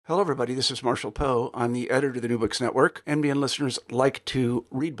Hello, everybody. This is Marshall Poe. I'm the editor of the New Books Network. NBN listeners like to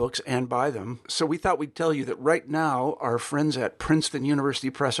read books and buy them. So we thought we'd tell you that right now, our friends at Princeton University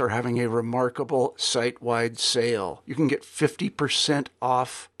Press are having a remarkable site-wide sale. You can get 50%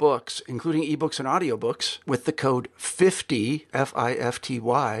 off books, including ebooks and audiobooks, with the code 50,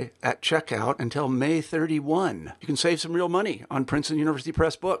 F-I-F-T-Y, at checkout until May 31. You can save some real money on Princeton University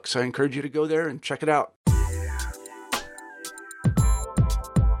Press books. I encourage you to go there and check it out.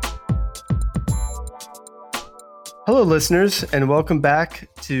 Hello, listeners, and welcome back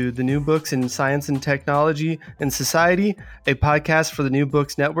to the New Books in Science and Technology and Society, a podcast for the New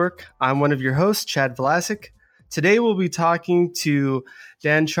Books Network. I'm one of your hosts, Chad Vlasic. Today, we'll be talking to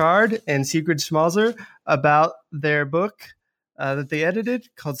Dan Chard and Sigrid Schmalzer about their book that they edited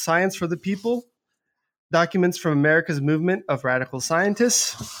called Science for the People, Documents from America's Movement of Radical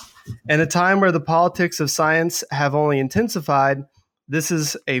Scientists. In a time where the politics of science have only intensified, this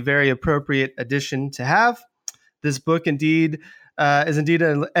is a very appropriate addition to have. This book is indeed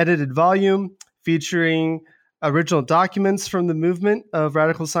an edited volume featuring original documents from the movement of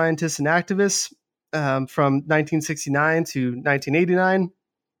radical scientists and activists from 1969 to 1989,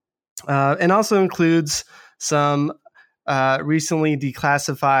 and also includes some recently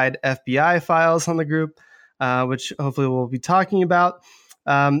declassified FBI files on the group, which hopefully we'll be talking about.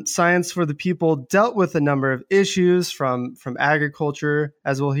 Science for the People dealt with a number of issues from agriculture,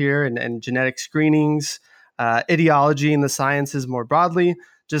 as we'll hear, and genetic screenings, ideology and the sciences more broadly,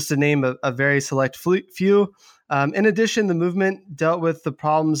 just to name a very select few. In addition, the movement dealt with the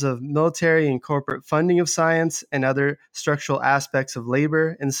problems of military and corporate funding of science and other structural aspects of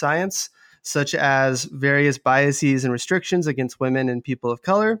labor in science, such as various biases and restrictions against women and people of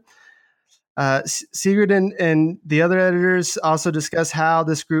color. Sigrid and the other editors also discuss how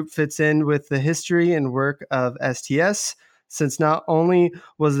this group fits in with the history and work of STS, since not only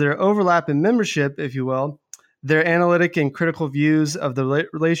was there overlap in membership, if you will, their analytic and critical views of the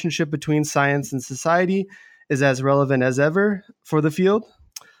relationship between science and society is as relevant as ever for the field.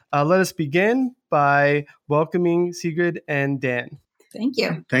 Let us begin by welcoming Sigrid and Dan. Thank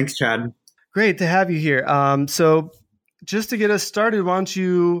you. Thanks, Chad. Great to have you here. So just to get us started, why don't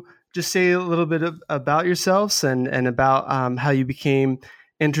you just say a little bit about yourselves and about how you became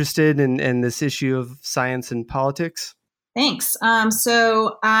interested in this issue of science and politics? Thanks.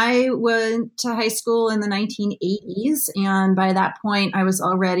 So I went to high school in the 1980s, and by that point, I was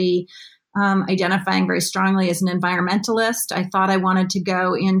already identifying very strongly as an environmentalist. I thought I wanted to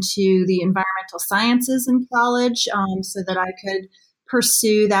go into the environmental sciences in college so that I could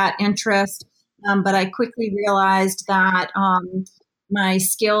pursue that interest, but I quickly realized that my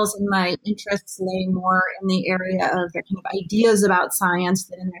skills and my interests lay more in the area of kind of ideas about science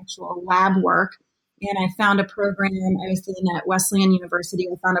than in actual lab work. And I found a program, I was sitting at Wesleyan University,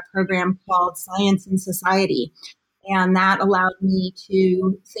 I found a program called Science and Society. And that allowed me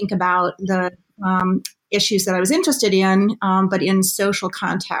to think about the issues that I was interested in, but in social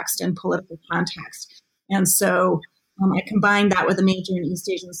context and political context. And so I combined that with a major in East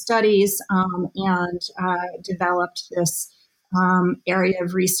Asian Studies and developed this area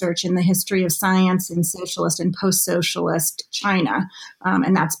of research in the history of science in socialist and post-socialist China.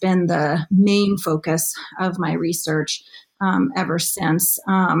 And that's been the main focus of my research ever since.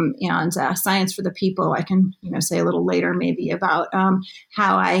 And Science for the People, I can say a little later maybe about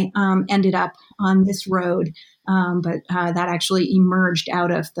how I ended up on this road. But that actually emerged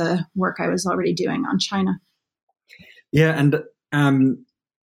out of the work I was already doing on China. Yeah, and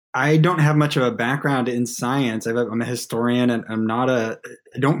I don't have much of a background in science. I'm a historian, and I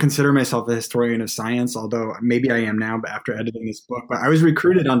don't consider myself a historian of science, although maybe I am now after editing this book. But I was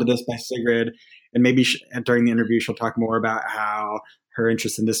recruited onto this by Sigrid, and maybe during the interview, she'll talk more about how her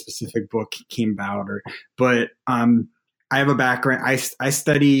interest in this specific book came about. But I have a background. I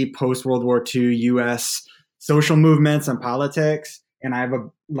study post-World War II U.S. social movements and politics, and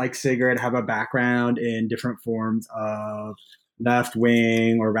like Sigrid, have a background in different forms of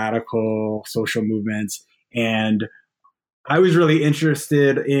left-wing or radical social movements. And I was really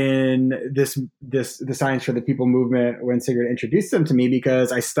interested in the Science for the People movement when Sigrid introduced them to me,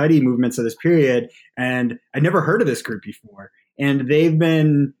 because I study movements of this period and I'd never heard of this group before. And they've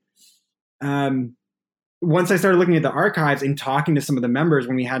been, once I started looking at the archives and talking to some of the members,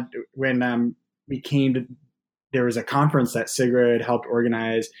 there was a conference that Sigrid helped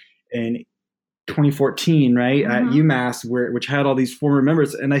organize in 2014, right, at UMass, which had all these former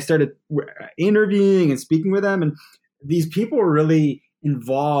members. And I started interviewing and speaking with them. And these people were really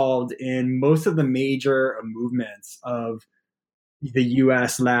involved in most of the major movements of the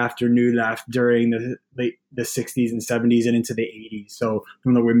U.S. left or new left during the 60s and 70s and into the 80s. So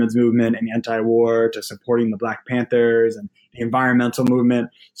from the women's movement and anti-war to supporting the Black Panthers and the environmental movement.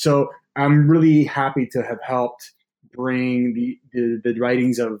 So I'm really happy to have helped bring the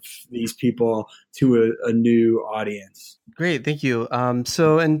writings of these people to a new audience. Great, thank you.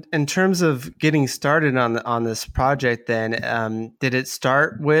 So in terms of getting started on this project, then did it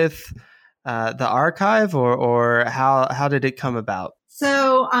start with the archive, or how did it come about?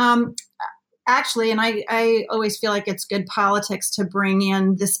 So actually, and I always feel like it's good politics to bring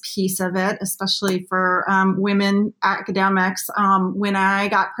in this piece of it, especially for women academics. When I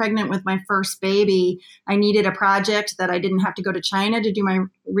got pregnant with my first baby, I needed a project that I didn't have to go to China to do my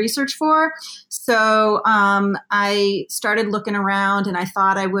research for. So I started looking around, and I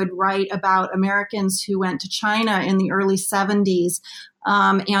thought I would write about Americans who went to China in the early 70s.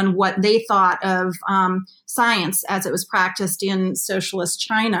 And what they thought of science as it was practiced in socialist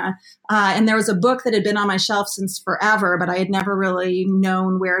China. And there was a book that had been on my shelf since forever, but I had never really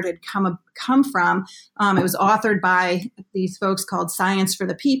known where it had come from. It was authored by these folks called Science for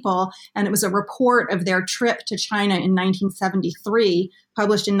the People, and it was a report of their trip to China in 1973,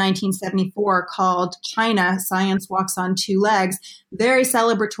 published in 1974, called China, Science Walks on Two Legs. Very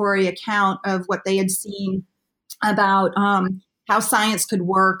celebratory account of what they had seen about how science could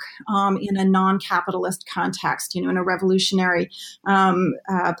work in a non-capitalist context, in a revolutionary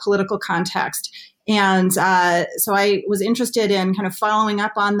political context. And so I was interested in kind of following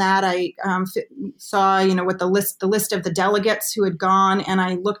up on that. I saw, what the list of the delegates who had gone, and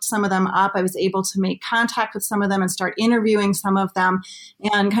I looked some of them up. I was able to make contact with some of them and start interviewing some of them,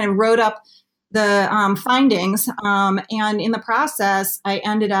 and kind of wrote up the findings. And in the process, I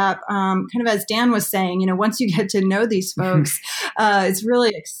ended up kind of, as Dan was saying, once you get to know these folks, it's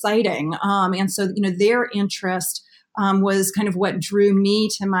really exciting. And so, their interest was kind of what drew me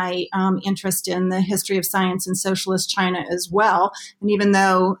to my interest in the history of science in socialist China as well. And even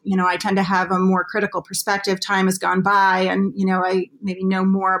though, I tend to have a more critical perspective, time has gone by, and, I maybe know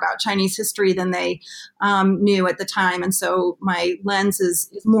more about Chinese history than they knew at the time. And so my lens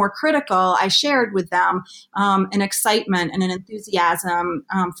is more critical. I shared with them an excitement and an enthusiasm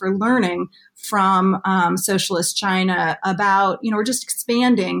for learning from socialist China about, we're just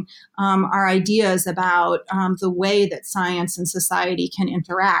expanding our ideas about the way that science and society can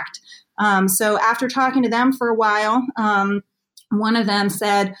interact. So after talking to them for a while, one of them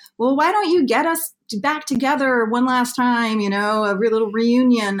said, well, why don't you get us back together one last time, a real little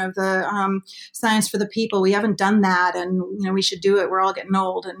reunion of the Science for the People. We haven't done that, and, we should do it. We're all getting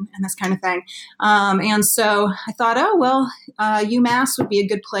old and this kind of thing. And so I thought, UMass would be a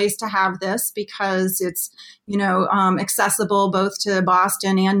good place to have this because it's, accessible both to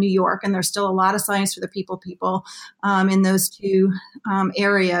Boston and New York, and there's still a lot of Science for the People in those two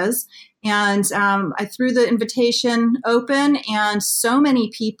areas. And I threw the invitation open, and so many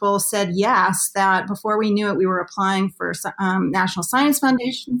people said yes that before we knew it, we were applying for National Science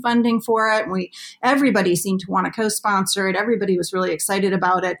Foundation funding for it. And everybody seemed to want to co-sponsor it. Everybody was really excited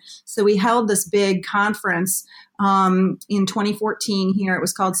about it. So we held this big conference in 2014 here. It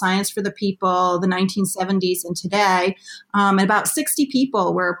was called Science for the People, the 1970s and Today. And about 60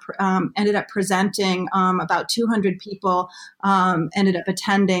 people ended up presenting. About 200 people ended up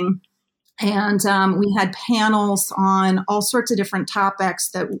attending. And we had panels on all sorts of different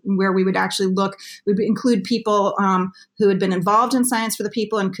topics where we would actually we would include people who had been involved in Science for the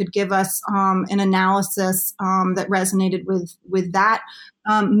People and could give us an analysis that resonated with that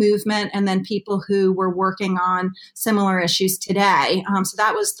movement, and then people who were working on similar issues today. So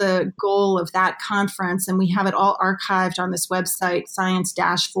that was the goal of that conference, and we have it all archived on this website,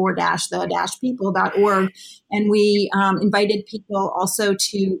 science-for-the-people.org. And we invited people also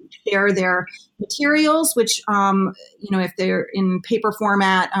to share their materials, which, if they're in paper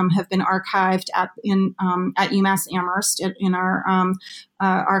format, have been archived at UMass Amherst in our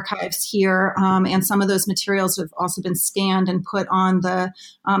archives here. And some of those materials have also been scanned and put on that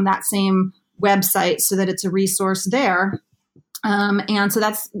same website so that it's a resource there. And so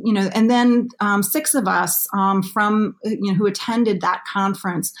that's, and then 6 of us from, who attended that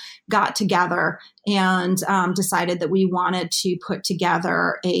conference got together and decided that we wanted to put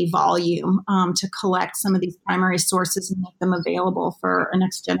together a volume to collect some of these primary sources and make them available for a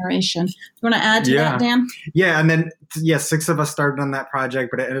next generation. Do you want to add to that, Dan? Yeah. And then, 6 of us started on that project,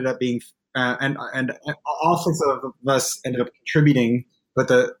 but it ended up being, and all 6 of us ended up contributing, but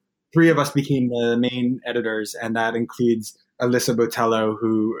the 3 of us became the main editors, and that includes Alyssa Botello,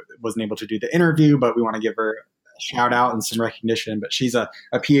 who wasn't able to do the interview, but we want to give her a shout out and some recognition. But she's a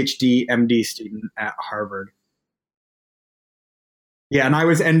PhD, MD student at Harvard. Yeah,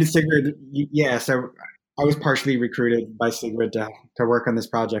 and Sigrid, yeah, so I was partially recruited by Sigrid to work on this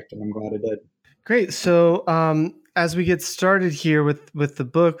project, and I'm glad I did. Great. So as we get started here with the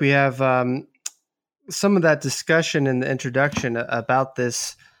book, we have some of that discussion in the introduction about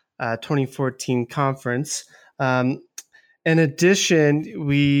this 2014 conference. In addition,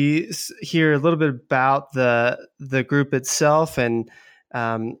 we hear a little bit about the group itself and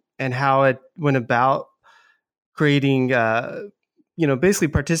how it went about creating, basically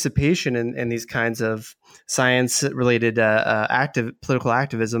participation in these kinds of science-related political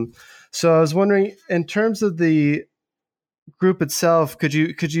activism. So I was wondering, in terms of the group itself, could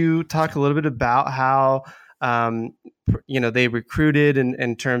you talk a little bit about how they recruited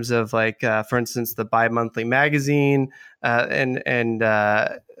in terms of, like, for instance, the bi-monthly magazine and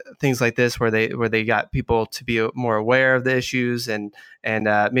things like this, where they got people to be more aware of the issues, and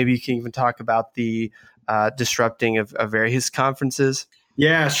maybe you can even talk about the disrupting of various conferences.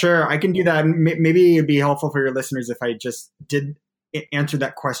 Yeah, sure, I can do that. Maybe it'd be helpful for your listeners if I just did answer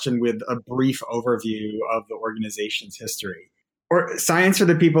that question with a brief overview of the organization's history. Science for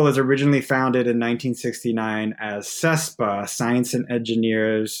the People was originally founded in 1969 as CESPA, Science and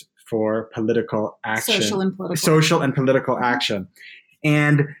Engineers for Political Action. Social and Political Action.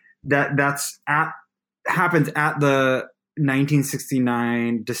 And that's happens at the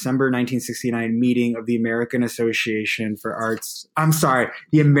December 1969 meeting of the American Association for Arts. I'm sorry,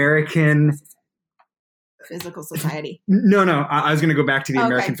 the American Physical Society. No, I was going to go back to the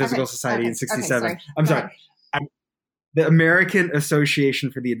American Physical Society in 67. I'm sorry. The American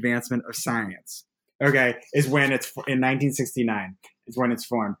Association for the Advancement of Science, is when it's in 1969 is when it's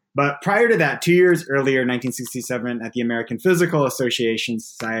formed. But prior to that, 2 years earlier, 1967, at the American Physical Association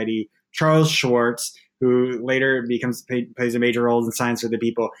Society, Charles Schwartz, who later plays a major role in Science for the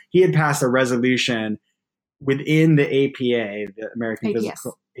People, he had passed a resolution within the APA, the American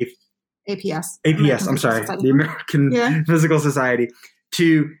Physical APS, I'm sorry, the American Physical Society,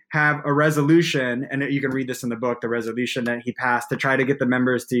 to have a resolution, and you can read this in the book, the resolution that he passed to try to get the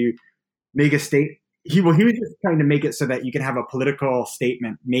members to make a state. He was just trying to make it so that you can have a political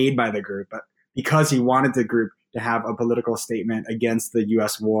statement made by the group, but because he wanted the group to have a political statement against the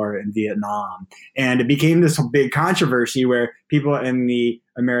U.S. war in Vietnam. And it became this big controversy where people in the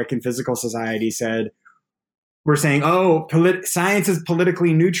American Physical Society we're saying, science is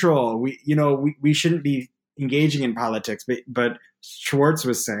politically neutral. We shouldn't be engaging in politics. But Schwartz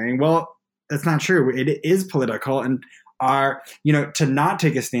was saying, well, that's not true. It is political, and to not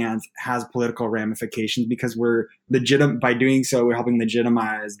take a stance has political ramifications, because by doing so, we're helping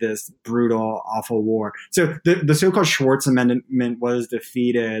legitimize this brutal, awful war. So the so-called Schwartz Amendment was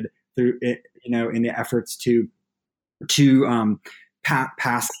defeated through, in the efforts to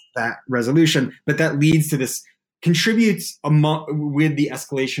pass that resolution. But that leads to this, contributes with the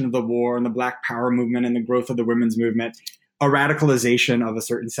escalation of the war and the Black Power movement and the growth of the women's movement, a radicalization of a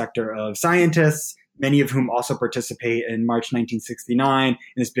certain sector of scientists, many of whom also participate in March 1969 in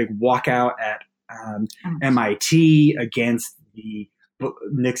this big walkout at MIT against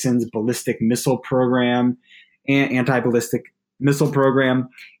Nixon's ballistic missile program and anti-ballistic missile program.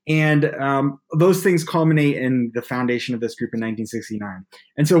 And those things culminate in the foundation of this group in 1969.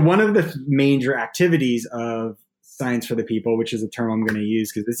 And so one of the major activities of Science for the People, which is a term I'm going to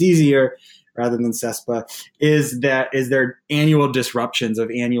use because it's easier rather than CESPA, is their annual disruptions of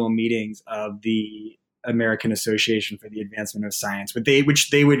annual meetings of the American Association for the Advancement of Science, which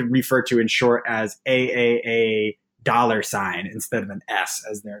they would refer to in short as AAA $ instead of an S,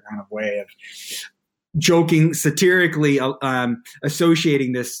 as their kind of way of joking, satirically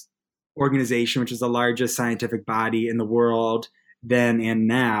associating this organization, which is the largest scientific body in the world then and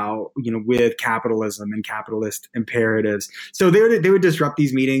now, with capitalism and capitalist imperatives. So they would disrupt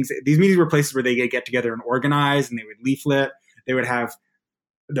these meetings. These meetings were places where they could get together and organize, and they would leaflet. They would have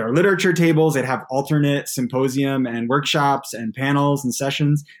their literature tables. They'd have alternate symposium and workshops and panels and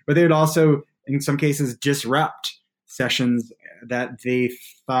sessions, but they would also, in some cases, disrupt sessions that they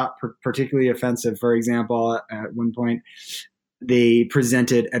thought particularly offensive. For example, at one point, they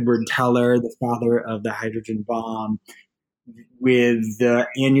presented Edward Teller, the father of the hydrogen bomb, with the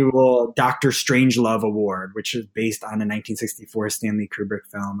annual Dr. Strangelove Award, which is based on a 1964 Stanley Kubrick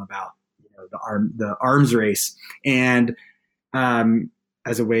film about the arms race, and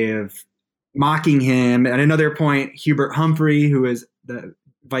as a way of mocking him. At another point, Hubert Humphrey, who is the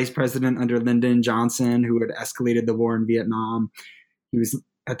vice president under Lyndon Johnson, who had escalated the war in Vietnam, he was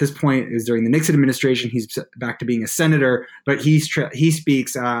at this point, it was during the Nixon administration. He's back to being a senator, but he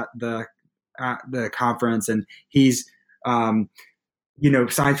speaks at the conference, and he's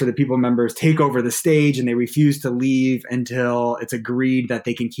Science for the People members take over the stage, and they refuse to leave until it's agreed that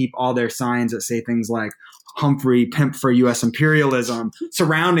they can keep all their signs that say things like Humphrey, pimp for U.S. imperialism,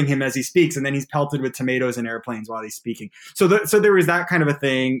 surrounding him as he speaks, and then he's pelted with tomatoes and airplanes while he's speaking. So there was that kind of a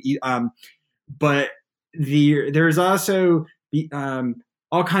thing. But there's also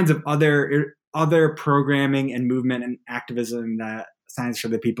all kinds of other programming and movement and activism that Science for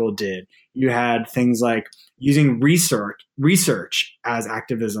the People did. You had things like using research as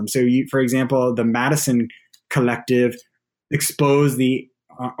activism. So, for example, the Madison Collective exposed the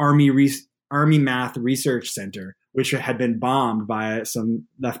Army Math Research Center, which had been bombed by some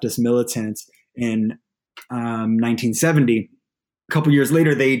leftist militants in 1970. A couple years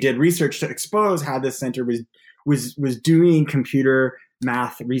later, they did research to expose how this center was doing computer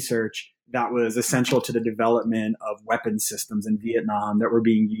math research that was essential to the development of weapons systems in Vietnam that were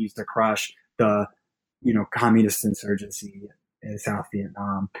being used to crush the, communist insurgency in South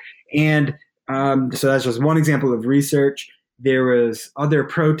Vietnam. And so that's just one example of research. There was other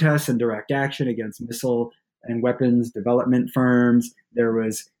protests and direct action against missile and weapons development firms. There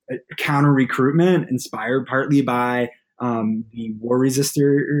was a counter recruitment inspired partly by the war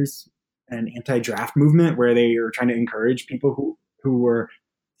resistors and anti-draft movement, where they were trying to encourage people who were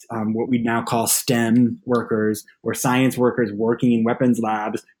what we now call STEM workers, or science workers working in weapons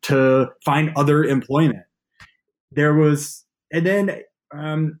labs, to find other employment. And then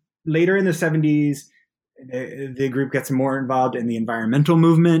later in the 70s, the group gets more involved in the environmental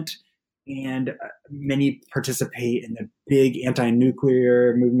movement, and many participate in the big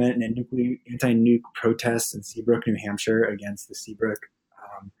anti-nuclear movement and anti-nuke protests in Seabrook, New Hampshire, against the Seabrook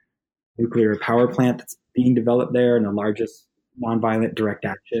nuclear power plant that's being developed there, and the largest nonviolent direct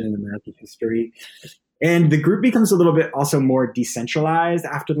action in American history. And the group becomes a little bit also more decentralized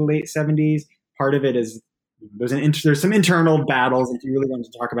after the late 70s. Part of it is there's some internal battles. If you really wanted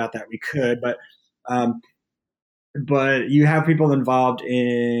to talk about that, we could. But you have people involved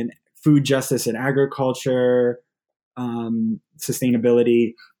in food justice and agriculture,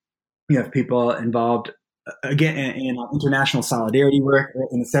 sustainability. You have people involved again in international solidarity work.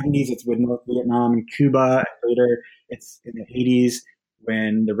 In the 70s, it's with North Vietnam and Cuba. Later, it's in the 80s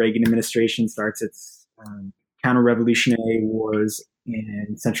when the Reagan administration starts its counter-revolutionary wars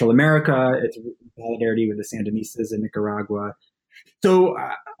in Central America. It's in solidarity with the Sandinistas in Nicaragua. So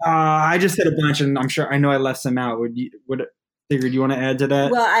I just said a bunch, and I know I left some out. Sigrid, you want to add to that?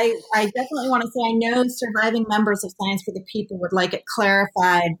 Well, I definitely want to say I know surviving members of Science for the People would like it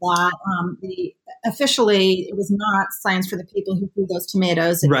clarified that officially it was not Science for the People who grew those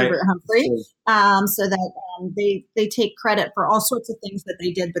tomatoes at Hubert Humphrey, so that they take credit for all sorts of things that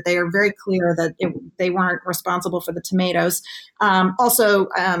they did, but they are very clear that they weren't responsible for the tomatoes. Also,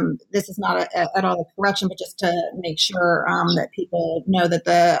 this is not at all a correction, but just to make sure that people know that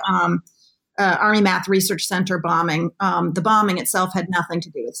the Army Math Research Center bombing, the bombing itself had nothing to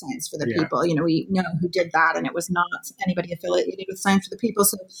do with Science for the People. We know who did that, and it was not anybody affiliated with Science for the People.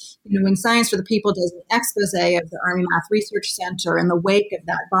 So, when Science for the People does an expose of the Army Math Research Center in the wake of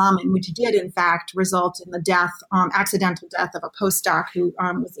that bombing, which did in fact result in the death, accidental death of a postdoc who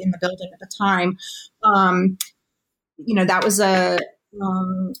was in the building at the time, that was a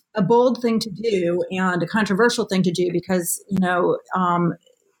bold thing to do and a controversial thing to do because,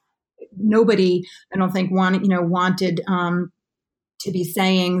 nobody, I don't think, wanted to be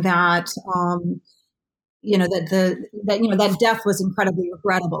saying that, that death was incredibly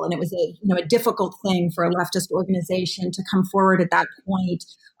regrettable, and it was a difficult thing for a leftist organization to come forward at that point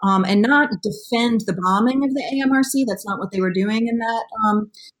and not defend the bombing of the AMRC. That's not what they were doing in that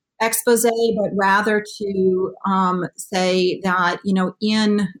expose, but rather to say that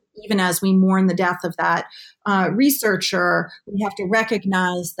even as we mourn the death of that researcher, we have to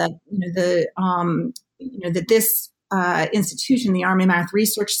recognize that that this institution, the Army Math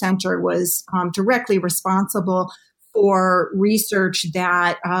Research Center, was directly responsible for research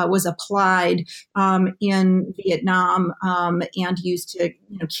that was applied in Vietnam and used to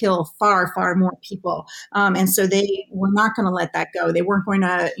kill far, far more people. And so they were not going to let that go. They weren't going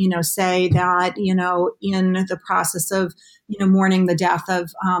to say that in the process of mourning the death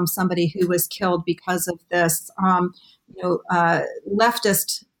of somebody who was killed because of this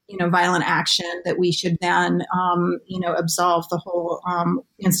leftist violent action, that we should then absolve the whole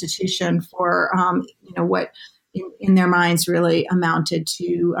institution for what in their minds really amounted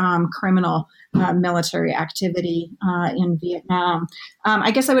to criminal military activity in Vietnam.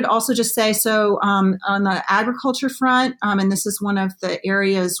 I guess I would also just say, so on the agriculture front, and this is one of the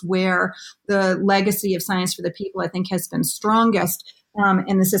areas where the legacy of Science for the People, I think, has been strongest,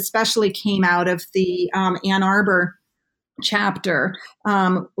 and this especially came out of the Ann Arbor chapter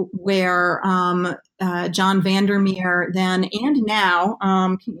where John Vandermeer then and now,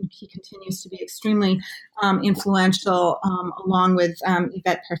 he continues to be extremely influential, along with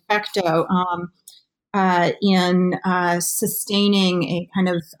Yvette Perfecto, in sustaining a kind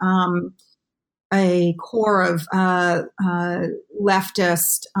of a core of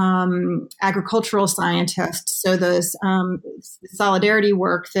leftist agricultural scientists. So those solidarity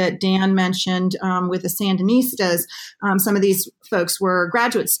work that Dan mentioned with the Sandinistas, some of these folks were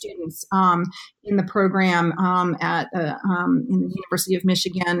graduate students in the program at in the University of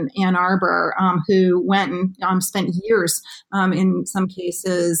Michigan, Ann Arbor, who went and spent years, in some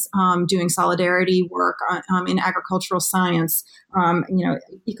cases, doing solidarity work in agricultural science,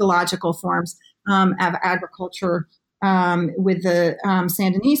 ecological forms of agriculture with the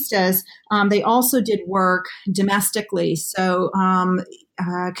Sandinistas. They also did work domestically, so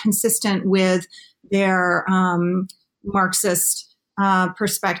consistent with their Marxist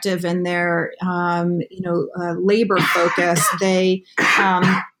perspective and their labor focus. They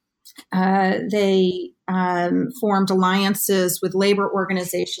formed alliances with labor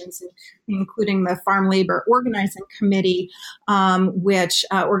organizations, including the Farm Labor Organizing Committee, which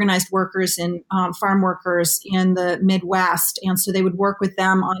organized workers and farm workers in the Midwest. And so they would work with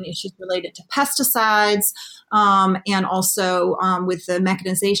them on issues related to pesticides, and also with the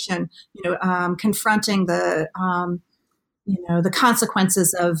mechanization, confronting the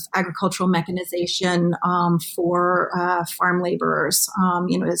consequences of agricultural mechanization for farm laborers,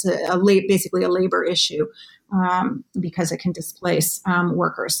 as basically a labor issue, because it can displace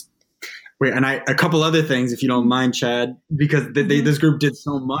workers. Wait, and a couple other things, if you don't mind, Chad, because this group did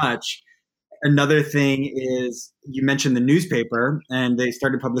so much. Another thing is, you mentioned the newspaper, and they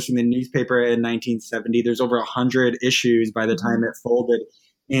started publishing the newspaper in 1970. There's over 100 issues by the time it folded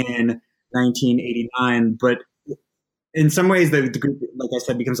in 1989, but in some ways, the group, like I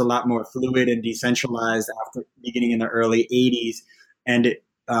said, becomes a lot more fluid and decentralized after beginning in the early 80s. And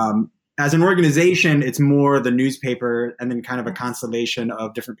as an organization, it's more the newspaper and then kind of a constellation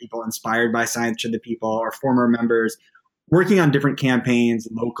of different people inspired by Science to the People or former members working on different campaigns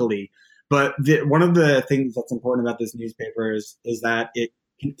locally. But one of the things that's important about this newspaper is that it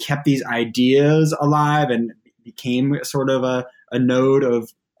kept these ideas alive and became sort of a node of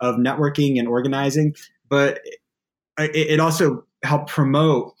networking and organizing. But it also helped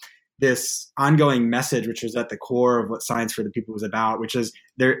promote this ongoing message, which was at the core of what Science for the People was about, which is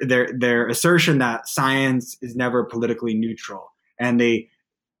their assertion that science is never politically neutral. And they,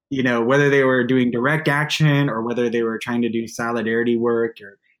 whether they were doing direct action or whether they were trying to do solidarity work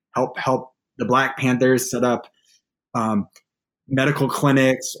or help the Black Panthers set up medical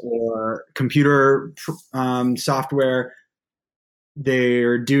clinics or computer software,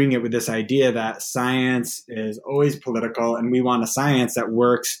 they're doing it with this idea that science is always political, and we want a science that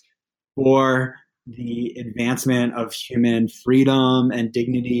works for the advancement of human freedom and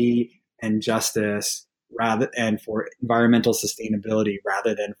dignity and justice, and for environmental sustainability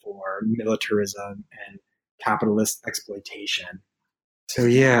rather than for militarism and capitalist exploitation. So,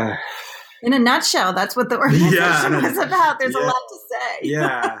 yeah. In a nutshell, that's what the organization was about. There's a lot to say.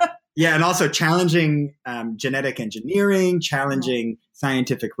 Yeah. Yeah, and also challenging genetic engineering, challenging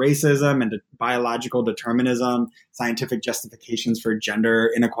scientific racism and biological determinism, scientific justifications for gender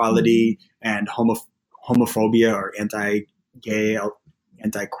inequality and homophobia or anti-gay,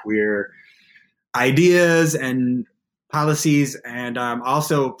 anti-queer ideas and policies. And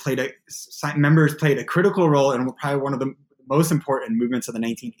also members played a critical role in probably one of the most important movements of the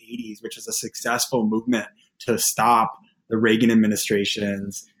 1980s, which is a successful movement to stop the Reagan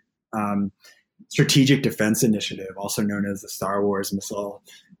administration's Strategic Defense Initiative, also known as the Star Wars Missile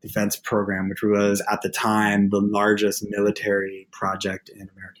Defense Program, which was at the time the largest military project in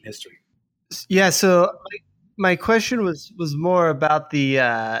American history. Yeah. So my question was more about the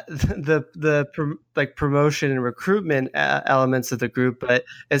promotion and recruitment elements of the group, but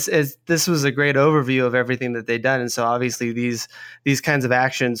as this was a great overview of everything that they'd done, and so obviously these kinds of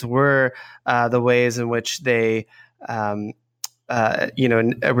actions were the ways in which they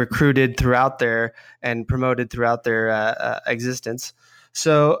recruited throughout their and promoted throughout their existence.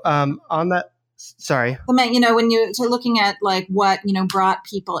 So on that, sorry. When you're looking at like what, brought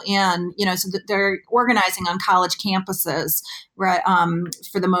people in, so that they're organizing on college campuses, right,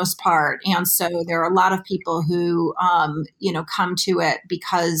 for the most part. And so there are a lot of people who, come to it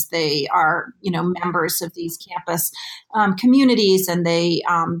because they are, members of these campus communities, and they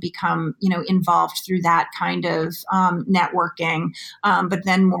become, involved through that kind of networking. But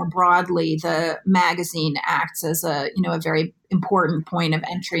then more broadly, the magazine acts as a very important point of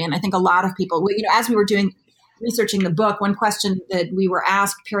entry. And I think a lot of people, as we were doing researching the book, one question that we were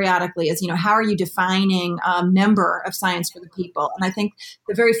asked periodically is, how are you defining a member of Science for the People? And I think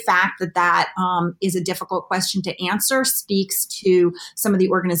the very fact that is a difficult question to answer speaks to some of the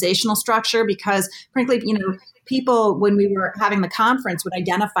organizational structure, because frankly, people, when we were having the conference, would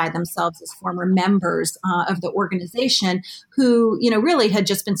identify themselves as former members of the organization who, really had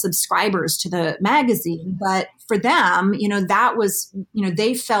just been subscribers to the magazine. But for them, that was,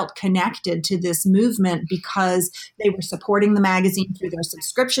 they felt connected to this movement because they were supporting the magazine through their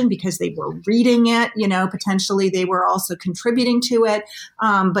subscription, because they were reading it, potentially they were also contributing to it.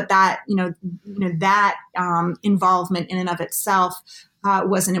 But that, that involvement in and of itself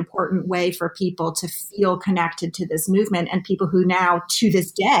was an important way for people to feel connected to this movement, and people who now, to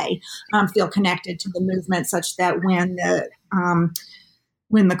this day, feel connected to the movement, such that when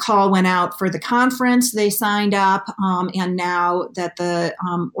the call went out for the conference, they signed up, and now that the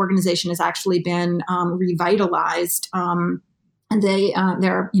organization has actually been revitalized, and there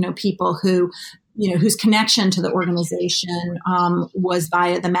are people who whose connection to the organization was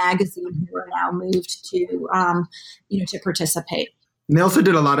via the magazine, who are now moved to to participate. And they also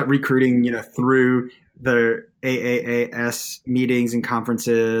did a lot of recruiting, through the AAAS meetings and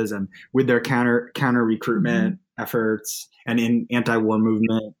conferences, and with their counter recruitment efforts, and in anti-war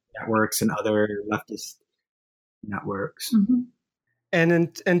movement networks and other leftist networks. Mm-hmm.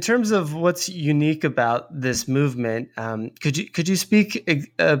 And in terms of what's unique about this movement, could you speak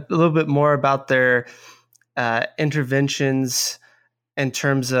a little bit more about their interventions in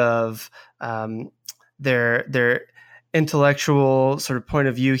terms of their intellectual sort of point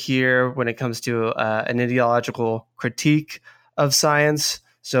of view here when it comes to an ideological critique of science?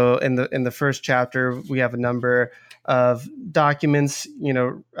 So in the first chapter, we have a number of documents,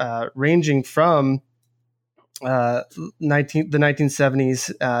 ranging from the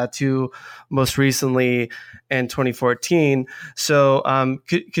 1970s to most recently in 2014. So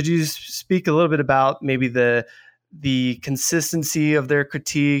could you speak a little bit about maybe the consistency of their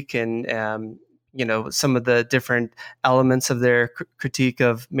critique and some of the different elements of their critique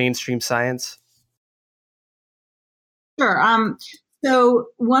of mainstream science? Sure. So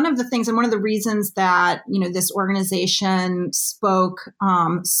one of the things, and one of the reasons that, this organization spoke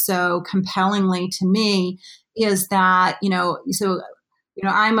so compellingly to me is that,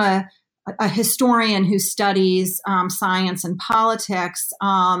 I'm a historian who studies science and politics,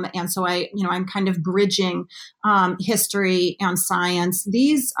 and so I'm kind of bridging history and science.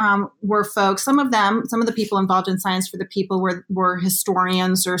 These were folks. Some of the people involved in Science for the People were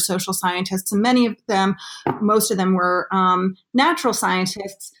historians or social scientists, and most of them were natural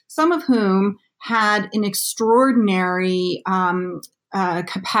scientists. Some of whom had an extraordinary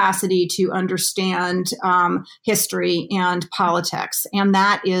capacity to understand history and politics. And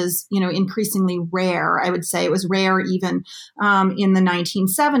that is, increasingly rare. I would say it was rare even in the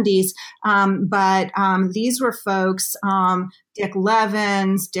 1970s. But these were folks, Dick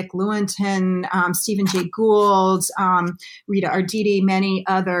Levins, Dick Lewontin, Stephen Jay Gould, Rita Arditi, many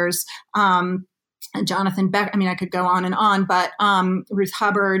others. Jonathan Beck, I could go on and on, but Ruth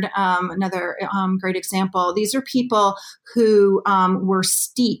Hubbard, another great example. These are people who were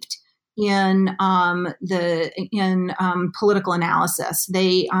steeped in political analysis.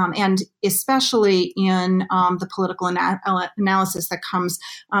 They and especially in the political analysis that comes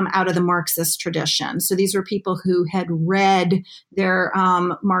out of the Marxist tradition. So these were people who had read their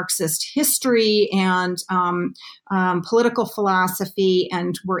Marxist history and political philosophy,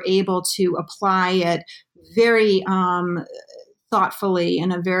 and were able to apply it very thoughtfully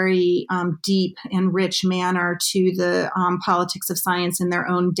in a very deep and rich manner to the politics of science in their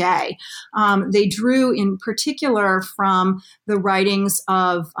own day. They drew in particular from the writings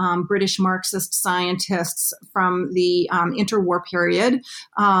of British Marxist scientists from the interwar period,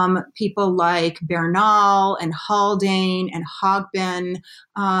 people like Bernal and Haldane and Hogben,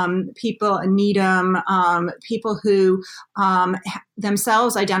 Needham, people who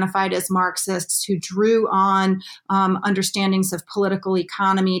themselves identified as Marxists, who drew on understandings of political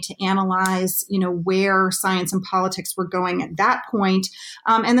economy to analyze, where science and politics were going at that point.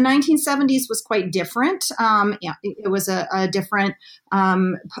 And the 1970s was quite different. It was a different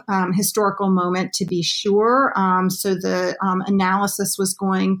historical moment, to be sure. So the analysis was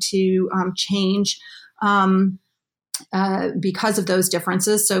going to change because of those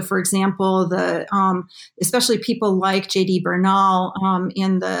differences. So, for example, especially people like J.D. Bernal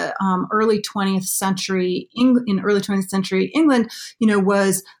in the early 20th century England,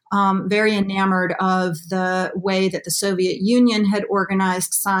 was very enamored of the way that the Soviet Union had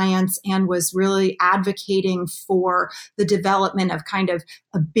organized science and was really advocating for the development of kind of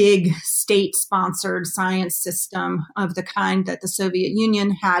a big state-sponsored science system of the kind that the Soviet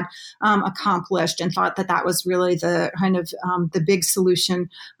Union had accomplished, and thought that that was really the kind of the big solution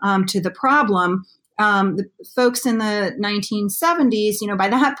to the problem. The folks in the 1970s, by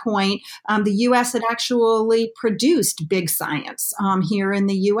that point, the U.S. had actually produced big science here in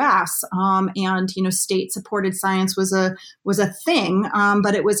the U.S. And state-supported science was a thing,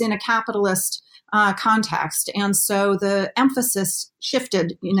 but it was in a capitalist context, and so the emphasis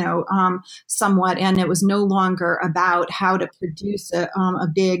shifted, somewhat, and it was no longer about how to produce a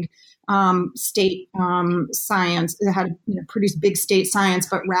big state science, how to produce big state science,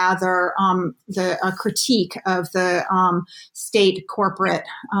 but rather a critique of the state corporate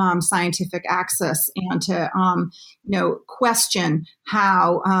scientific access, and to question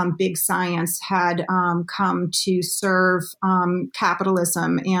how big science had come to serve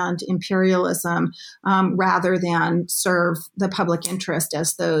capitalism and imperialism rather than serve the public interest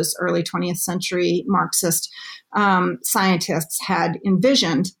as those early 20th century Marxist scientists had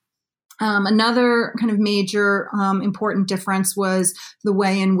envisioned. Another kind of major important difference was the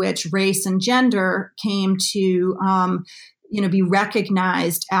way in which race and gender came to be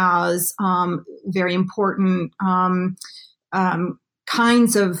recognized as very important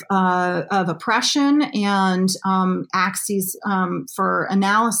kinds of oppression and axes for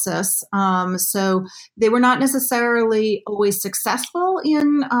analysis. So they were not necessarily always successful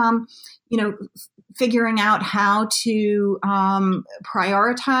in figuring out how to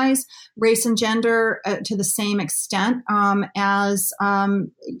prioritize race and gender to the same extent as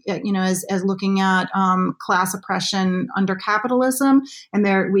looking at class oppression under capitalism. And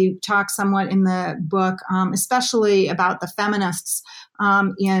there we talk somewhat in the book, especially about the feminists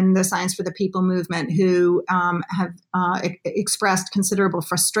in the Science for the People movement, who have expressed considerable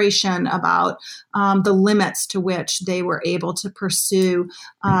frustration about the limits to which they were able to pursue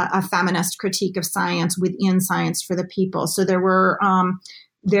a feminist critique of science within Science for the People. So there were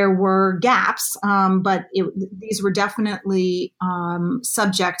gaps, but these were definitely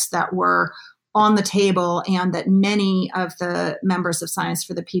subjects that were on the table, and that many of the members of Science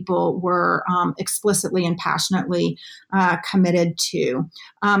for the People were explicitly and passionately committed to.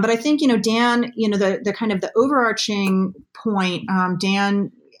 But I think, Dan, the kind of the overarching point,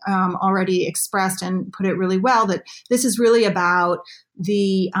 Dan already expressed and put it really well, that this is really about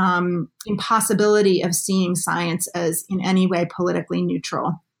the impossibility of seeing science as in any way politically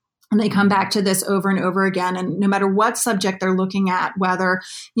neutral. And they come back to this over and over again. And no matter what subject they're looking at, whether,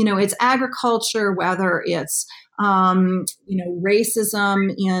 it's agriculture, whether it's, racism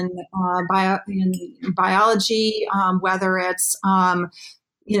in biology, whether it's,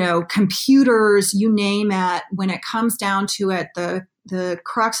 computers, you name it, when it comes down to it, the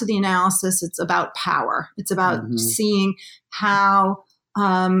crux of the analysis, it's about power. It's about seeing how,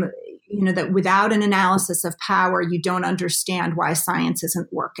 that without an analysis of power, you don't understand why science isn't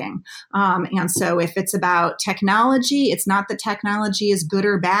working. And so if it's about technology, it's not that technology is good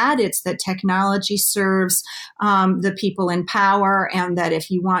or bad. It's that technology serves the people in power, and that if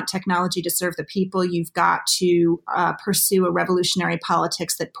you want technology to serve the people, you've got to pursue a revolutionary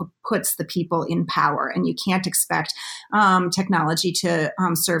politics that puts the people in power. And you can't expect technology to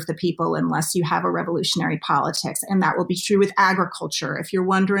serve the people unless you have a revolutionary politics. And that will be true with agriculture. If you're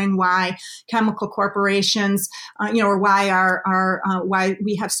wondering why chemical corporations, or why why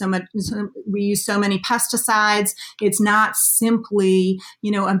we have we use so many pesticides, it's not simply,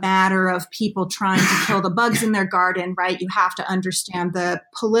 a matter of people trying to kill the bugs in their garden, right? You have to understand the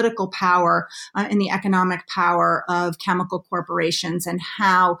political power and the economic power of chemical corporations, and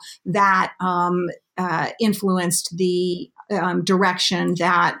how that influenced the direction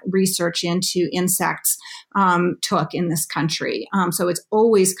that research into insects took in this country. So it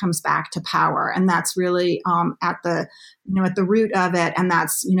always comes back to power, and that's really at the root of it, and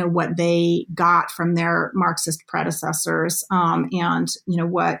that's what they got from their Marxist predecessors, and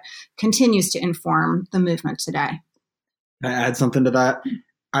what continues to inform the movement today. Can I add something to that?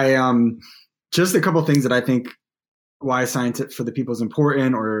 I just a couple of things that I think why Science for the People is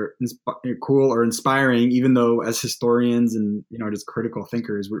important or cool or inspiring, even though as historians and, just critical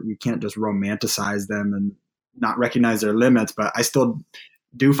thinkers, we can't just romanticize them and not recognize their limits, but I still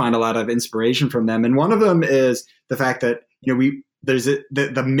do find a lot of inspiration from them. And one of them is the fact that, there's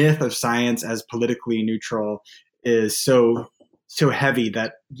the myth of science as politically neutral is so heavy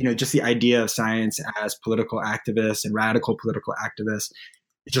that, just the idea of science as political activists and radical political activists,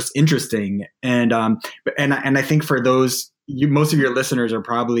 it's just interesting. And I think for those most of your listeners are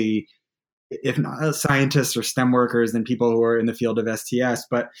probably, if not scientists or STEM workers, then people who are in the field of STS.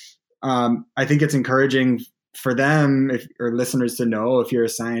 But I think it's encouraging for them or listeners to know, if you're a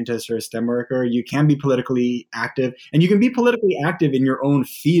scientist or a STEM worker, you can be politically active, and you can be politically active in your own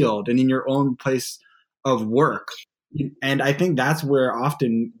field and in your own place of work. And I think that's where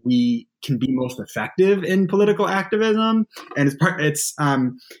often we can be most effective in political activism. And it's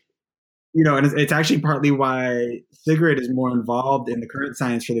actually partly why Sigrid is more involved in the current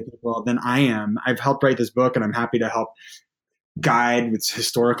Science for the People than I am. I've helped write this book, and I'm happy to help guide with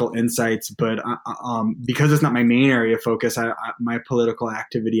historical insights. But because it's not my main area of focus, my political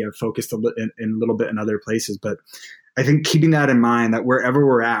activity, I've focused in a little bit in other places. But I think keeping that in mind, that wherever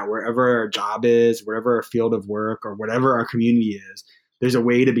we're at, wherever our job is, wherever our field of work, or whatever our community is, there's a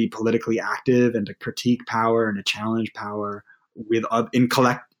way to be politically active and to critique power and to challenge power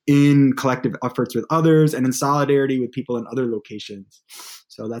in collective efforts with others and in solidarity with people in other locations.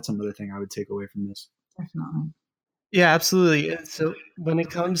 So that's another thing I would take away from this. Definitely. Yeah, absolutely. So when it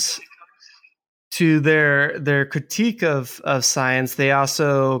comes to their critique of science, they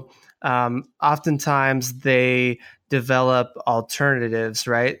also oftentimes they develop alternatives,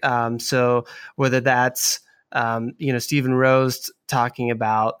 right? So whether that's Stephen Rose talking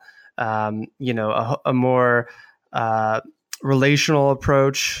about a more relational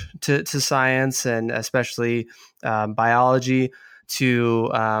approach to science, and especially biology, to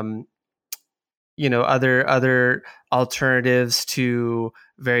other alternatives to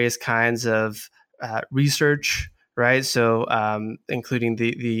various kinds of research, right? So including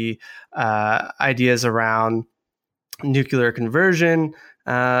the ideas around nuclear conversion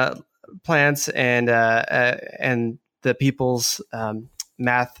plants and the People's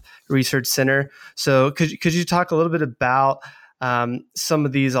Math Research Center. So could you talk a little bit about some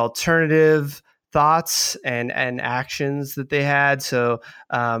of these alternative thoughts and actions that they had? So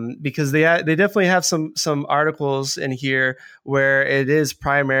because they definitely have some articles in here where it is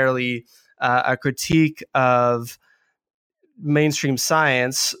primarily a critique of mainstream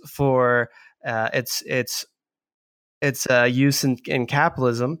science for its use in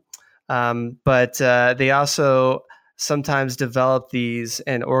capitalism, but they also sometimes develop these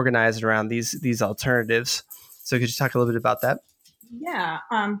and organize around these alternatives. So could you talk a little bit about that? Yeah,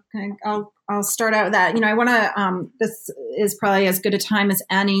 I'll start out with that. I want to. This is probably as good a time as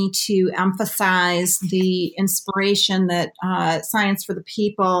any to emphasize the inspiration that Science for the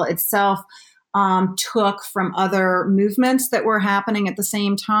People itself took from other movements that were happening at the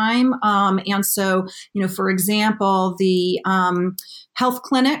same time. And so, for example, the health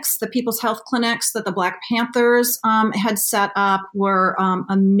clinics, the People's Health Clinics that the Black Panthers had set up were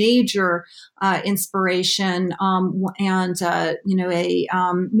a major inspiration and a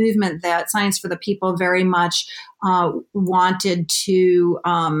movement that Science for the People very much wanted to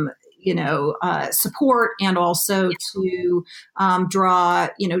support, and also to draw,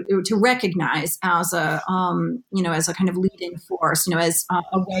 to recognize as a kind of leading force, as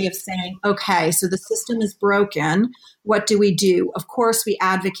a way of saying, okay, so the system is broken. What do we do? Of course, we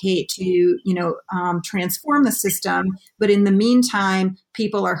advocate to, transform the system, but in the meantime,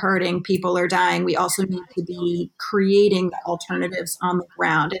 people are hurting, people are dying. We also need to be creating the alternatives on the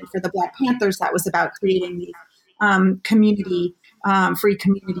ground. And for the Black Panthers, that was about creating these free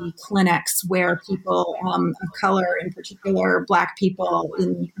community clinics where people of color, in particular Black people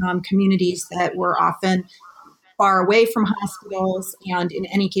in communities that were often far away from hospitals, and in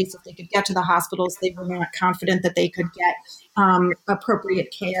any case, if they could get to the hospitals, they were not confident that they could get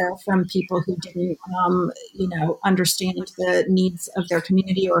appropriate care from people who didn't, understand the needs of their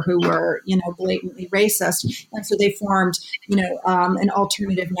community, or who were, blatantly racist. And so they formed, an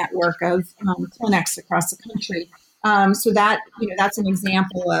alternative network of clinics across the country. So that, that's an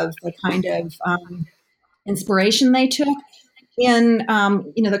example of the kind of inspiration they took. In,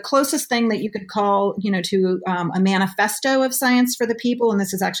 the closest thing that you could call, to a manifesto of Science for the People, and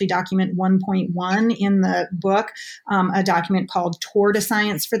this is actually document 1.1 in the book, a document called Toward a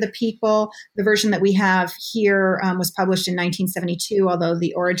Science for the People. The version that we have here was published in 1972, although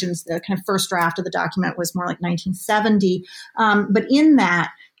the kind of first draft of the document was more like 1970. But in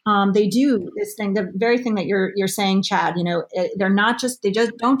that, they do this thing, the very thing that you're saying, Chad. They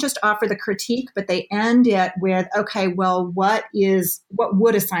don't just offer the critique, but they end it with, okay, well, what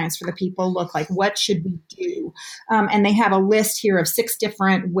would a Science for the People look like? What should we do? And they have a list here of 6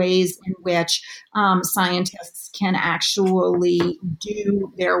 different ways in which scientists can actually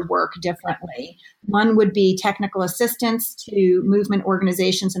do their work differently. One would be technical assistance to movement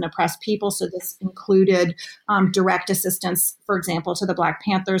organizations and oppressed people. So this included direct assistance, for example, to the Black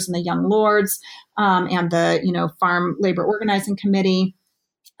Panthers Panthers and the Young Lords, and the Farm Labor Organizing Committee.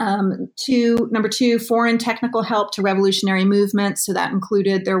 Number two, foreign technical help to revolutionary movements. So that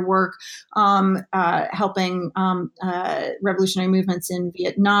included their work helping revolutionary movements in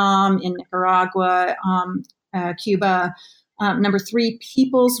Vietnam, in Nicaragua, Cuba. Number three,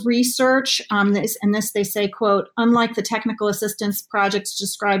 people's research. This they say, quote, unlike the technical assistance projects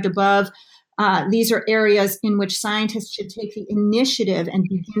described above, these are areas in which scientists should take the initiative and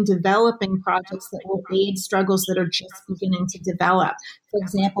begin developing projects that will aid struggles that are just beginning to develop. For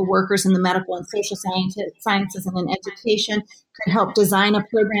example, workers in the medical and social sciences and in education could help design a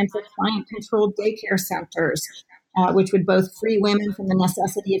program for client-controlled daycare centers, which would both free women from the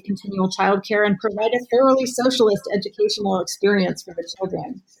necessity of continual childcare and provide a thoroughly socialist educational experience for the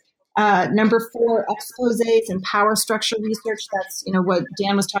children. Number four, exposés and power structure research. That's, what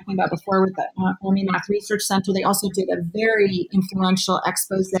Dan was talking about before with the Army Math Research Center. They also did a very influential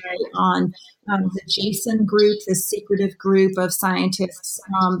expose on the Jason group, this secretive group of scientists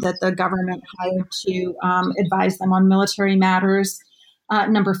that the government hired to advise them on military matters.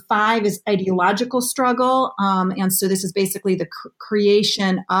 Number five is ideological struggle. And so this is basically the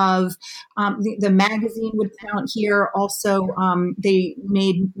creation of the magazine would count here. Also, they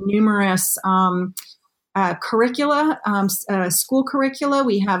made numerous curricula, school curricula.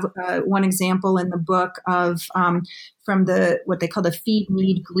 We have one example in the book of from what they call the Feed,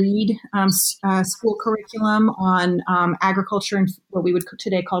 Need, Greed school curriculum on agriculture and what we would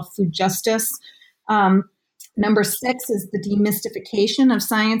today call food justice. Number six is the demystification of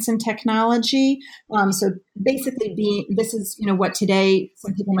science and technology. So basically this is, what today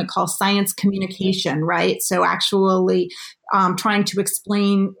some people might call science communication, right? So actually trying to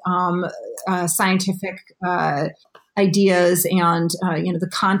explain scientific ideas and, the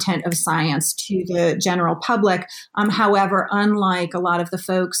content of science to the general public. However, unlike a lot of the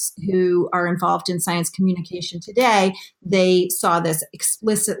folks who are involved in science communication today, they saw this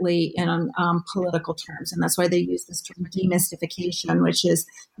explicitly in political terms. And that's why they use this term demystification, which is,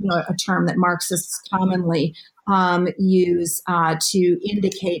 a term that Marxists commonly use to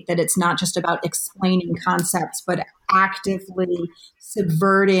indicate that it's not just about explaining concepts, but actively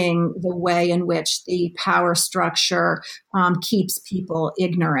subverting the way in which the power structure keeps people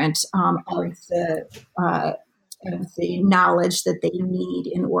ignorant of the knowledge that they need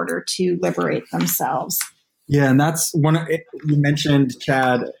in order to liberate themselves. Yeah, and that's you mentioned,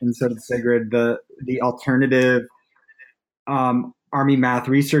 Chad, and so did Sigrid, the alternative Army Math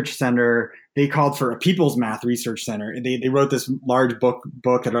Research Center. They called for a People's Math Research Center. They wrote this large book,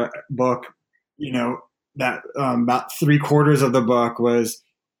 that about 3/4 of the book was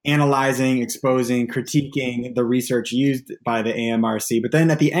analyzing, exposing, critiquing the research used by the AMRC. But then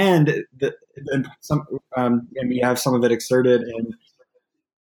at the end, and we have some of it excerpted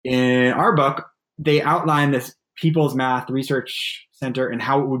in our book, they outlined this People's Math Research Center and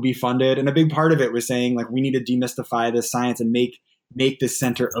how it would be funded. And a big part of it was saying, we need to demystify this science and make this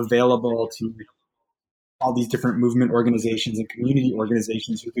center available to all these different movement organizations and community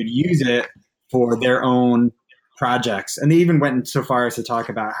organizations who could use it for their own projects. And they even went so far as to talk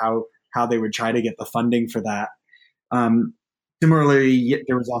about how they would try to get the funding for that. Similarly,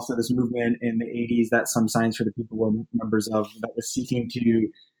 there was also this movement in the 80s that some Science for the People were members of that was seeking to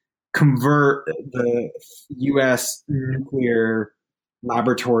convert the U.S. nuclear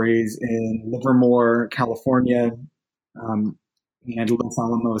laboratories in Livermore, California, and Los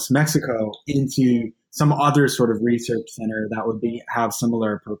Alamos, Mexico, into some other sort of research center that would have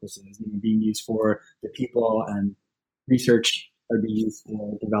similar purposes, being used for the people, and research would be used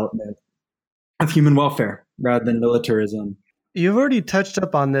for development of human welfare rather than militarism. You've already touched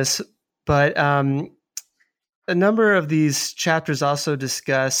up on this, but a number of these chapters also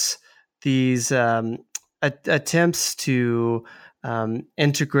discuss these attempts to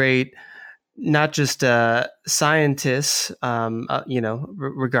integrate not just scientists,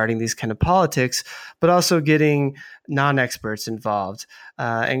 regarding these kind of politics, but also getting non-experts involved,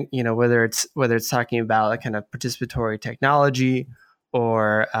 and whether it's talking about a kind of participatory technology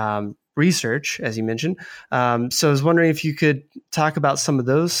or research, as you mentioned. So I was wondering if you could talk about some of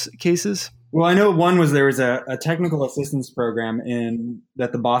those cases. Well, I know one was there was a technical assistance program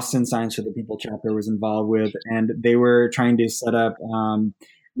that the Boston Science for the People chapter was involved with, and they were trying to set up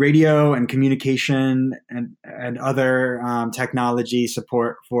radio and communication and other technology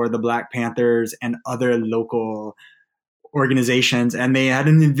support for the Black Panthers and other local organizations. And they had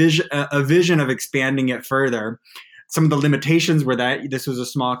a vision of expanding it further. Some of the limitations were that this was a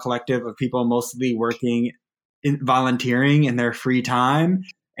small collective of people mostly working volunteering in their free time.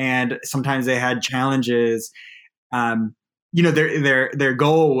 And sometimes they had challenges their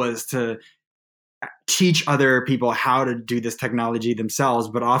goal was to teach other people how to do this technology themselves,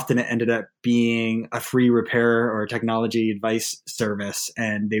 but often it ended up being a free repair or technology advice service,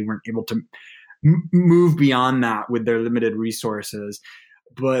 and they weren't able to move beyond that with their limited resources.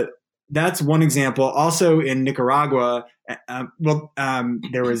 But that's one example. Also in Nicaragua,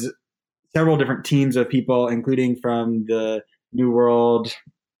 there was several different teams of people, including from the New World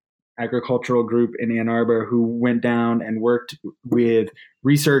Agricultural Group in Ann Arbor, who went down and worked with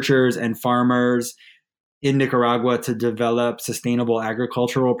researchers and farmers in Nicaragua to develop sustainable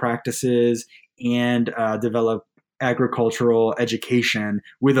agricultural practices and develop agricultural education,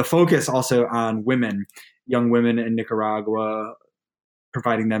 with a focus also on women, young women in Nicaragua,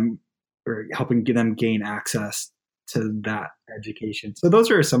 providing them or helping them gain access to that education. So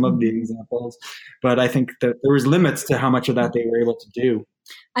those are some of the examples, but I think that there was limits to how much of that they were able to do.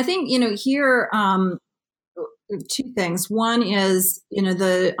 I think, here, two things. One is,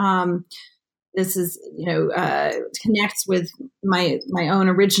 this is, connects with my own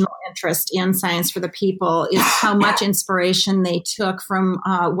original interest in Science for the People, is how much inspiration they took from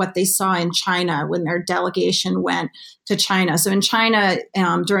what they saw in China when their delegation went to China. So in China,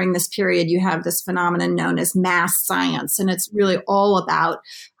 during this period, you have this phenomenon known as mass science, and it's really all about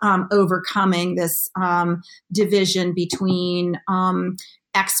overcoming this division between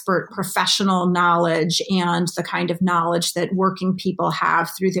expert professional knowledge and the kind of knowledge that working people have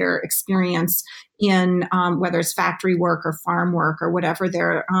through their experience in whether it's factory work or farm work or whatever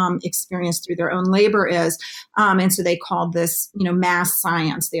their experience through their own labor is. And so they called this, mass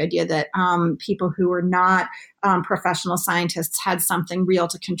science, the idea that people who were not professional scientists had something real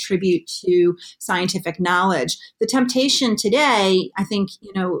to contribute to scientific knowledge. The temptation today, I think,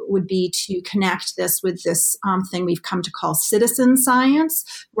 would be to connect this with this thing we've come to call citizen science,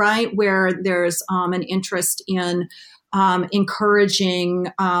 right? Where there's an interest in encouraging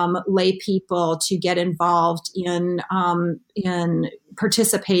lay people to get involved in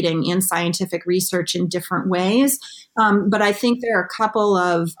participating in scientific research in different ways. But I think there are a couple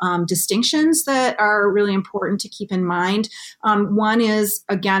of distinctions that are really important to keep in mind. One is,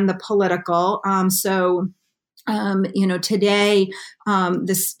 again, the political. Today,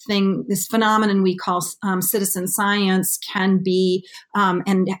 this phenomenon we call citizen science can be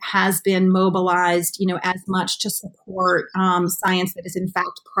and has been mobilized, as much to support science that is in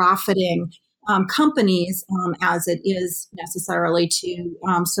fact profiting companies as it is necessarily to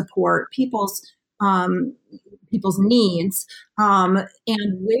support people's needs, and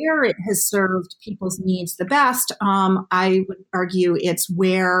where it has served people's needs the best, I would argue it's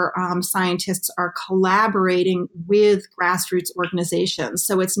where scientists are collaborating with grassroots organizations.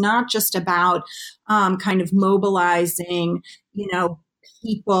 So it's not just about kind of mobilizing,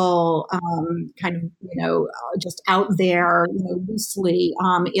 people just out there, loosely.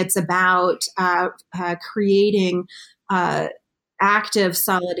 It's about creating active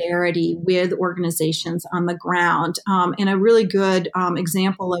solidarity with organizations on the ground. And a really good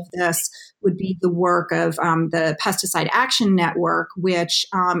example of this would be the work of the Pesticide Action Network, which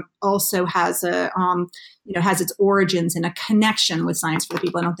also has has its origins in a connection with Science for the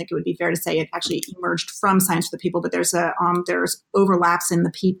People. I don't think it would be fair to say it actually emerged from Science for the People, but there's overlaps in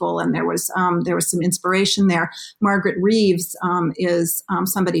the people, and there was some inspiration there. Margaret Reeves is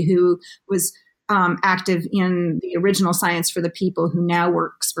somebody who was active in the original Science for the People, who now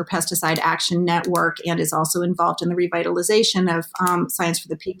works for Pesticide Action Network and is also involved in the revitalization of Science for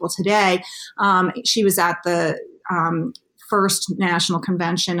the People today. She was at the first national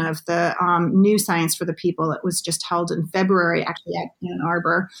convention of the new Science for the People that was just held in February, actually at Ann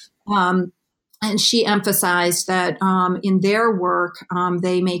Arbor. And she emphasized that in their work,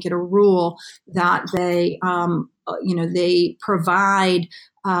 they make it a rule that they provide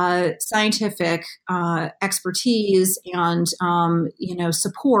scientific expertise and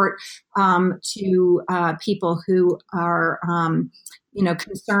support to people who are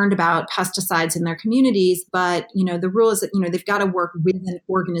concerned about pesticides in their communities. But the rule is that they've got to work with an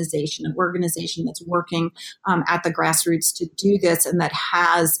organization that's working at the grassroots to do this, and that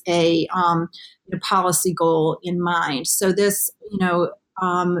has a policy goal in mind. So this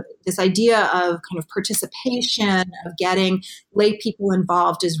this idea of kind of participation, of getting lay people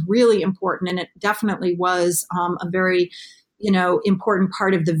involved, is really important, and it definitely was a very important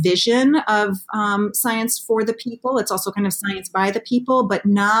part of the vision of Science for the People. It's also kind of science by the people, but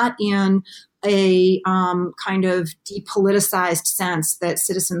not in a kind of depoliticized sense that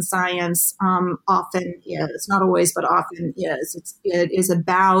citizen science often is. Not always, but often is. It is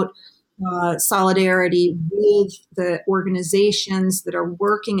about solidarity with the organizations that are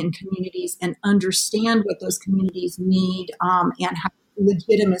working in communities and understand what those communities need and have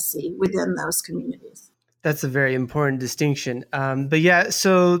legitimacy within those communities. That's a very important distinction. But yeah,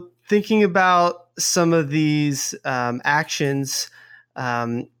 so thinking about some of these actions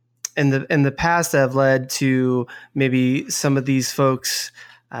in the past that have led to maybe some of these folks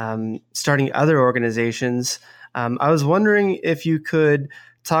starting other organizations, I was wondering if you could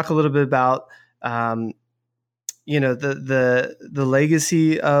talk a little bit about the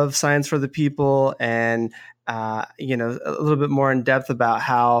legacy of Science for the People, and a little bit more in depth about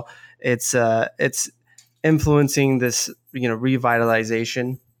how it's influencing this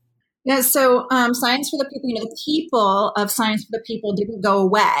revitalization. Yeah, so Science for the People, the people of Science for the People didn't go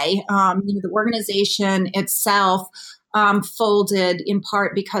away. The organization itself folded in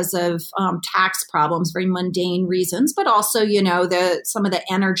part because of tax problems, very mundane reasons, but also, some of the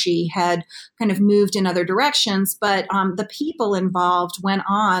energy had kind of moved in other directions. But the people involved went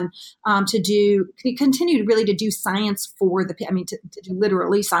on continued really to do science for the, to do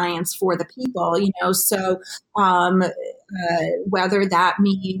literally science for the people, so whether that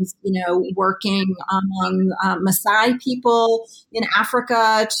means, working among Maasai people in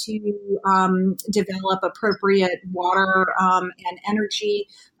Africa to develop appropriate water and energy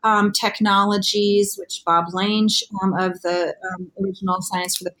technologies, which Bob Lange of the original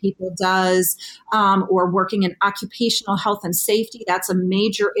Science for the People does, or working in occupational health and safety. That's a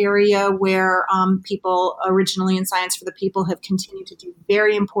major area where people originally in Science for the People have continued to do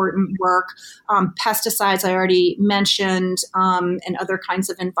very important work. Pesticides, I already mentioned, and other kinds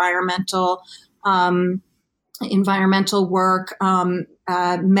of environmental work,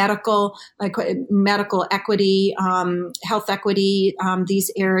 medical equity, health equity,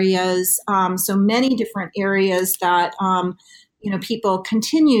 these areas. So many different areas that, people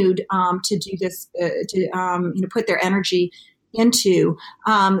continued to do this, to put their energy into.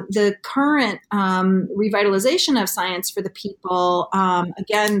 The current revitalization of Science for the People,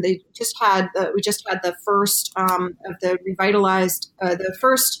 again, we just had the first of the revitalized, the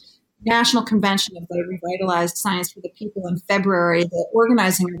first National Convention of the Revitalized Science for the People in February. The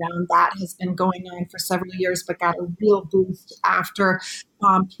organizing around that has been going on for several years, but got a real boost after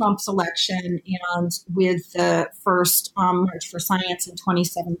Trump's election and with the first March for Science in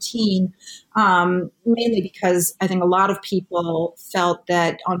 2017, mainly because I think a lot of people felt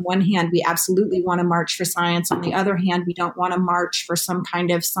that on one hand, we absolutely want to march for science. On the other hand, we don't want to march for some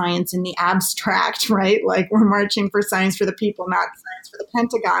kind of science in the abstract, right? Like we're marching for Science for the People, not science for the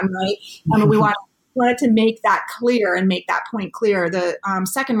Pentagon, right? We wanted to make that clear and make that point clear. The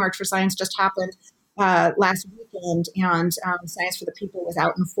second March for Science just happened last weekend, and Science for the People was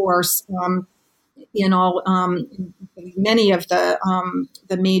out in force in many of the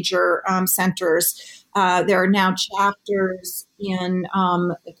major centers. There are now chapters in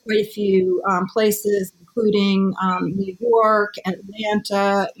quite a few places, including New York,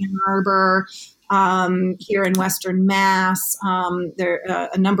 Atlanta, Ann Arbor. Here in Western Mass, there are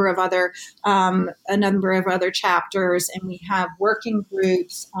a number of other chapters, and we have working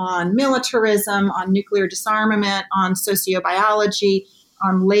groups on militarism, on nuclear disarmament, on sociobiology,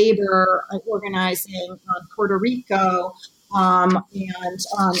 on labor, organizing, on Puerto Rico, and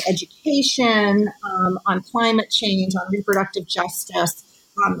on education, on climate change, on reproductive justice.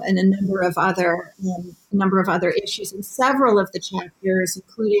 And a number of other issues. And several of the chapters,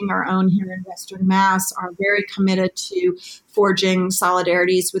 including our own here in Western Mass, are very committed to forging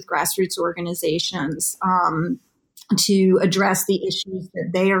solidarities with grassroots organizations to address the issues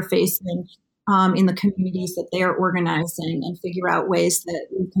that they are facing in the communities that they are organizing, and figure out ways that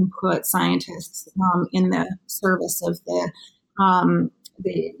we can put scientists in the service of the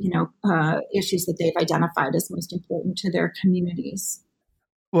issues that they've identified as most important to their communities.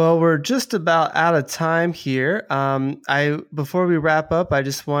 Well, we're just about out of time here. Before we wrap up, I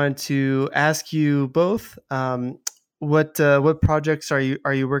just wanted to ask you both, what projects are you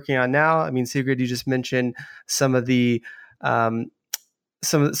working on now? I mean, Sigrid, you just mentioned some of the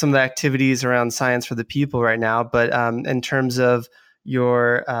some of the activities around Science for the People right now, but in terms of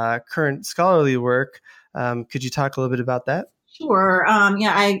your current scholarly work, could you talk a little bit about that? Sure.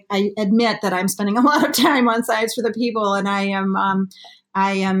 I admit that I'm spending a lot of time on Science for the People, and I am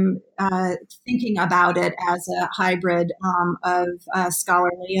thinking about it as a hybrid of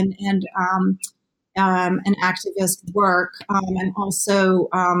scholarly and activist work, and also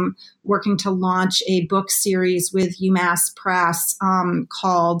working to launch a book series with UMass Press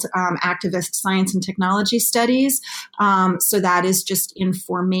called Activist Science and Technology Studies. So that is just in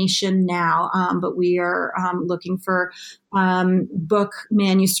formation now, but we are looking for book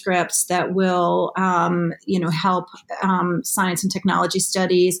manuscripts that will, help science and technology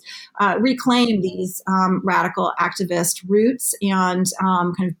studies reclaim these radical activist roots and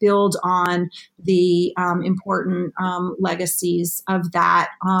kind of build on the important legacies of that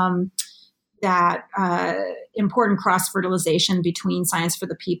important cross-fertilization between science for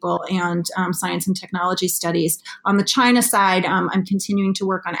the people and science and technology studies. On the China side, I'm continuing to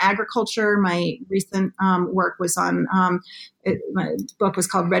work on agriculture. My recent work was on, my book was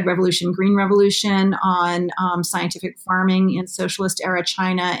called Red Revolution, Green Revolution, on scientific farming in socialist era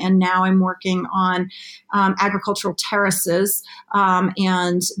China. And now I'm working on agricultural terraces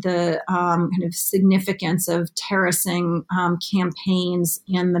and the kind of significance of terracing campaigns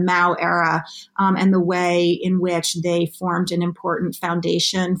in the Mao era and the way in which they formed an important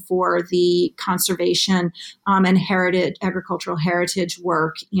foundation for the conservation and agricultural heritage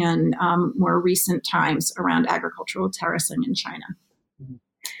work in more recent times around agricultural terracing in China.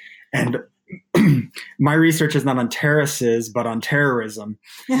 And my research is not on terraces, but on terrorism.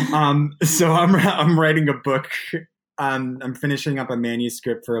 So I'm writing a book. I'm finishing up a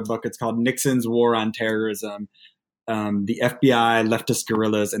manuscript for a book. It's called Nixon's War on Terrorism. The FBI, leftist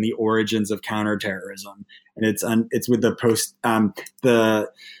guerrillas, and the origins of counterterrorism, and it's with the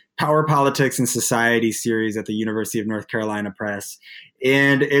Power, Politics, and Society series at the University of North Carolina Press,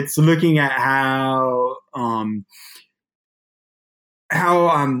 and it's looking at how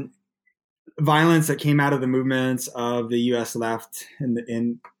violence that came out of the movements of the U.S. left in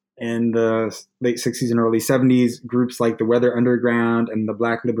the late 60s and early 70s, groups like the Weather Underground and the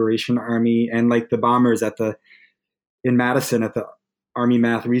Black Liberation Army, and like the bombers in Madison at the Army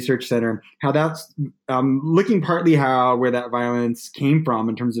Math Research Center, how that's looking partly where that violence came from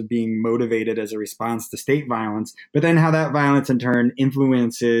in terms of being motivated as a response to state violence, but then how that violence in turn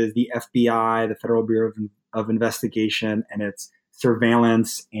influences the FBI, the Federal Bureau of Investigation, and its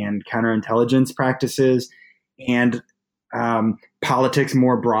surveillance and counterintelligence practices, and politics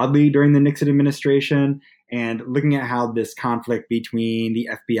more broadly during the Nixon administration, and looking at how this conflict between the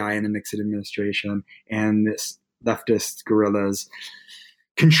FBI and the Nixon administration and this leftist guerrillas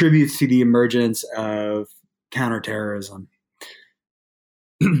contributes to the emergence of counterterrorism.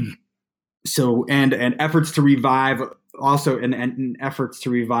 So, and efforts to revive also, and efforts to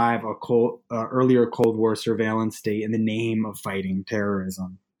revive earlier Cold War surveillance state in the name of fighting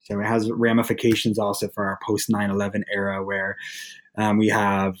terrorism. So it has ramifications also for our post 9/11 era, where we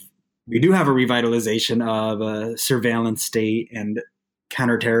do have a revitalization of a surveillance state and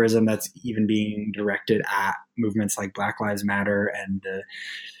counterterrorism that's even being directed at movements like Black Lives Matter and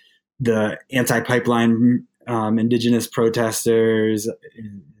the anti-pipeline indigenous protesters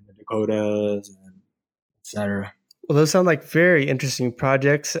in the Dakotas, et cetera. Well, those sound like very interesting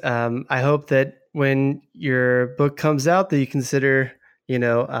projects. I hope that when your book comes out, that you consider,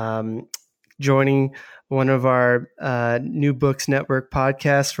 joining one of our New Books Network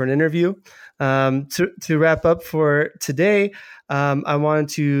podcasts for an interview. To wrap up for today, I wanted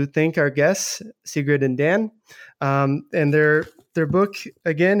to thank our guests, Sigrid and Dan. And their book,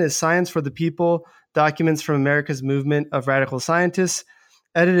 again, is Science for the People, Documents from America's Movement of Radical Scientists,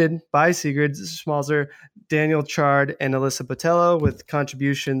 edited by Sigrid Schmalzer, Daniel Chard, and Alyssa Botello, with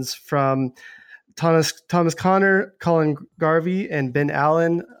contributions from Thomas Connor, Colin Garvey, and Ben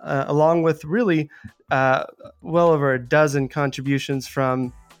Allen, along with really well over a dozen contributions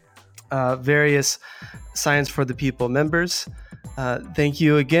from various Science for the People members. Thank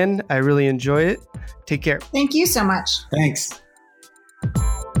you again. I really enjoy it. Take care. Thank you so much. Thanks.